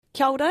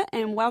Kia ora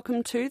and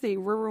welcome to the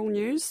Rural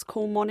News.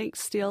 Ko Monique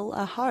Steele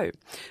aho.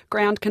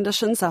 Ground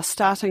conditions are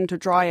starting to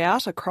dry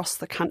out across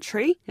the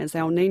country as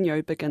El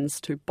Niño begins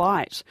to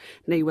bite.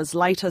 NIWA's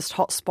latest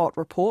hotspot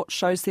report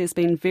shows there's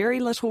been very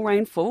little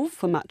rainfall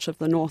for much of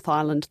the North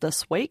Island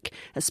this week,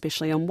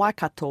 especially in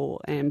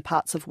Waikato and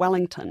parts of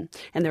Wellington.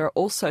 And there are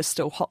also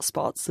still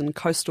hotspots in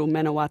coastal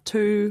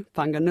Manawatu,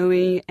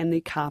 Whanganui and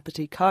the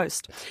Kapiti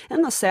coast.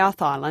 In the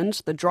South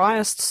Island, the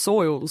driest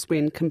soils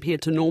when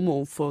compared to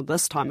normal for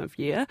this time of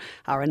year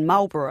are in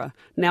Marlborough,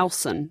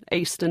 Nelson,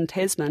 eastern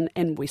Tasman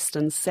and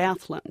western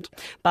Southland.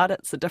 But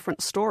it's a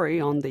different story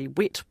on the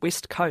wet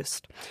west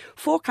coast.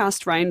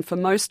 Forecast rain for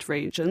most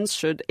regions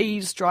should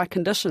ease dry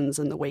conditions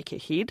in the week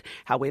ahead.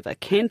 However,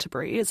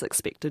 Canterbury is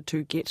expected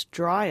to get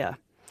drier.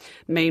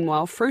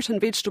 Meanwhile, fruit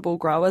and vegetable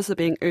growers are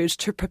being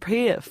urged to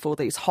prepare for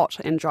these hot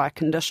and dry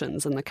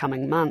conditions in the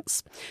coming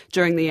months.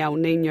 During the El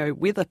Niño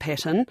weather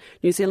pattern,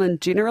 New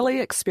Zealand generally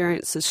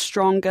experiences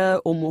stronger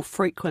or more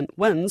frequent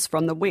winds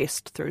from the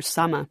west through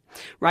summer,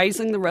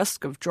 raising the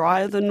risk of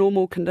drier than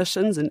normal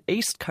conditions in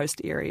east coast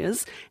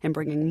areas and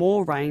bringing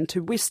more rain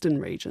to western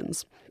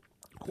regions.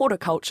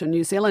 Horticulture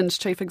New Zealand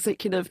Chief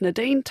Executive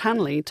Nadine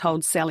Tunley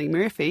told Sally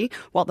Murphy,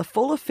 while the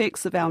full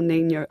effects of El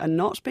Niño are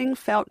not being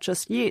felt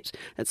just yet,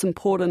 it's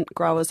important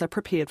growers are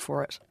prepared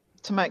for it.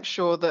 To make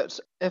sure that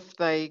if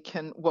they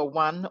can,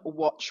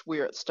 watch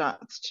where it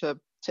starts to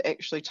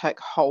actually take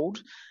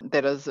hold.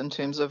 That is, in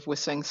terms of we're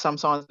seeing some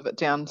signs of it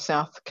down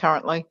south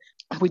currently.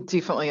 We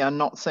definitely are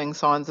not seeing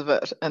signs of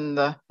it in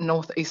the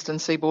northeastern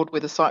seaboard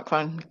where the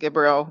cyclone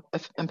Gabrielle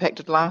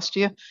impacted last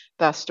year.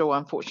 They're still,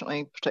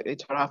 unfortunately, particularly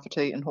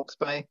Tairāwhiti and Hawke's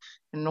Bay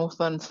and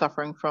Northland,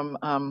 suffering from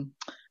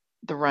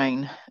the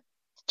rain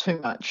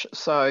too much.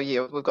 So,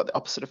 yeah, we've got the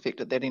opposite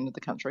effect at that end of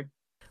the country.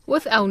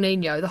 With El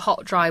Niño, the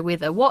hot, dry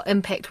weather, what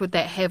impact would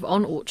that have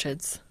on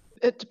orchards?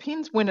 It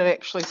depends when it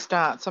actually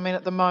starts. I mean,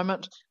 at the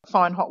moment,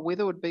 fine hot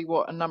weather would be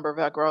what a number of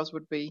our growers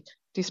would be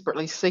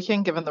desperately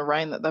seeking, given the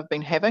rain that they've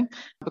been having,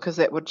 because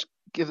that would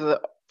give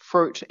the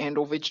fruit and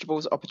or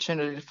vegetables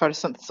opportunity to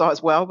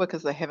photosynthesize well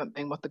because they haven't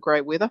been with the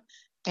grey weather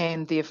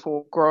and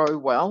therefore grow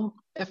well.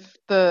 If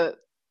the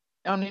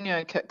El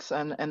Niño kicks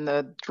in and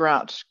the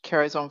drought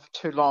carries on for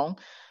too long,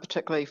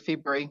 particularly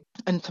February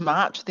into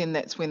March, then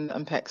that's when the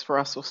impacts for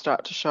us will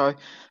start to show,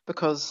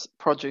 because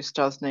produce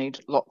does need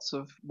lots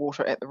of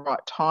water at the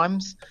right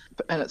times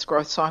in its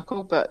growth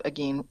cycle. But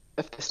again,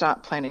 if they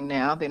start planning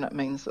now, then it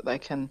means that they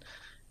can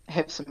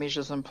have some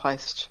measures in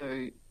place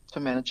to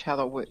manage how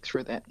they'll work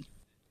through that.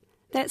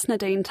 That's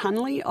Nadine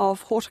Tunley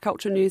of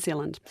Horticulture New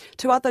Zealand.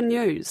 To other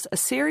news, a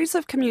series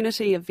of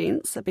community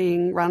events are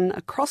being run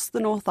across the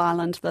North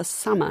Island this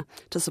summer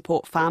to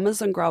support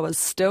farmers and growers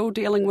still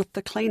dealing with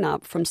the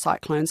clean-up from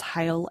cyclones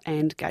Hale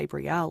and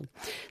Gabrielle.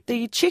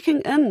 The Checking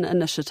In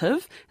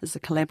initiative is a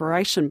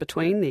collaboration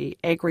between the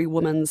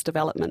Agri-Women's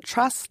Development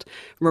Trust,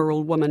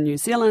 Rural Women New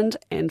Zealand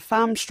and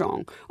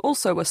FarmStrong,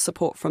 also with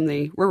support from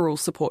the Rural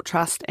Support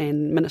Trust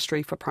and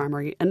Ministry for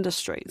Primary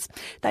Industries.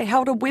 They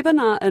held a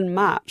webinar in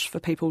March for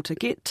people to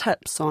get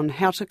tips on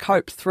how to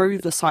cope through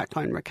the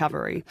cyclone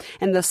recovery.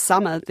 And this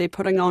summer, they're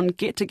putting on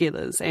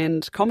get-togethers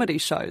and comedy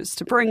shows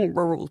to bring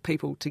rural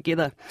people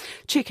together.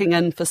 Checking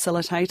In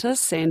facilitator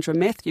Sandra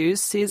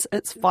Matthews says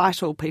it's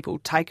vital people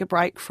take a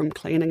break from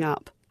cleaning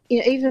up.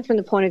 You know, even from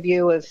the point of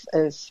view of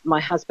my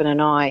husband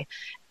and I,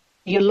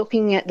 you're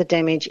looking at the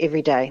damage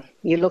every day.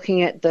 You're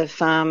looking at the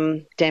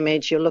farm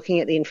damage. You're looking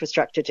at the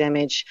infrastructure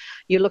damage.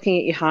 You're looking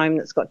at your home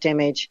that's got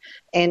damage.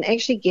 And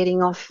actually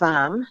getting off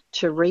farm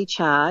to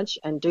recharge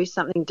and do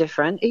something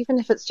different, even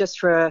if it's just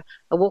for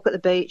a walk at the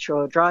beach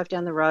or a drive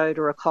down the road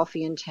or a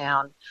coffee in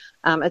town,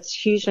 it's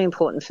hugely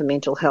important for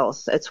mental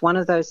health. It's one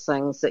of those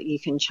things that you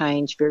can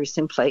change very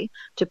simply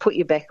to put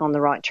you back on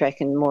the right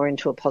track and more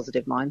into a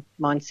positive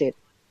mindset.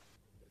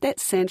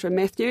 That's Sandra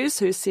Matthews,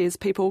 who says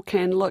people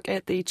can look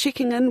at the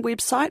Checking In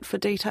website for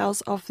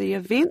details of the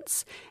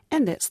events.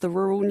 And that's the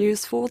rural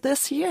news for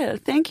this year.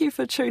 Thank you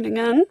for tuning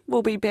in.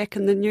 We'll be back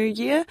in the new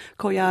year.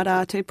 Ko ia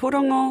rā te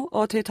porongo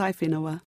o te tai whenua.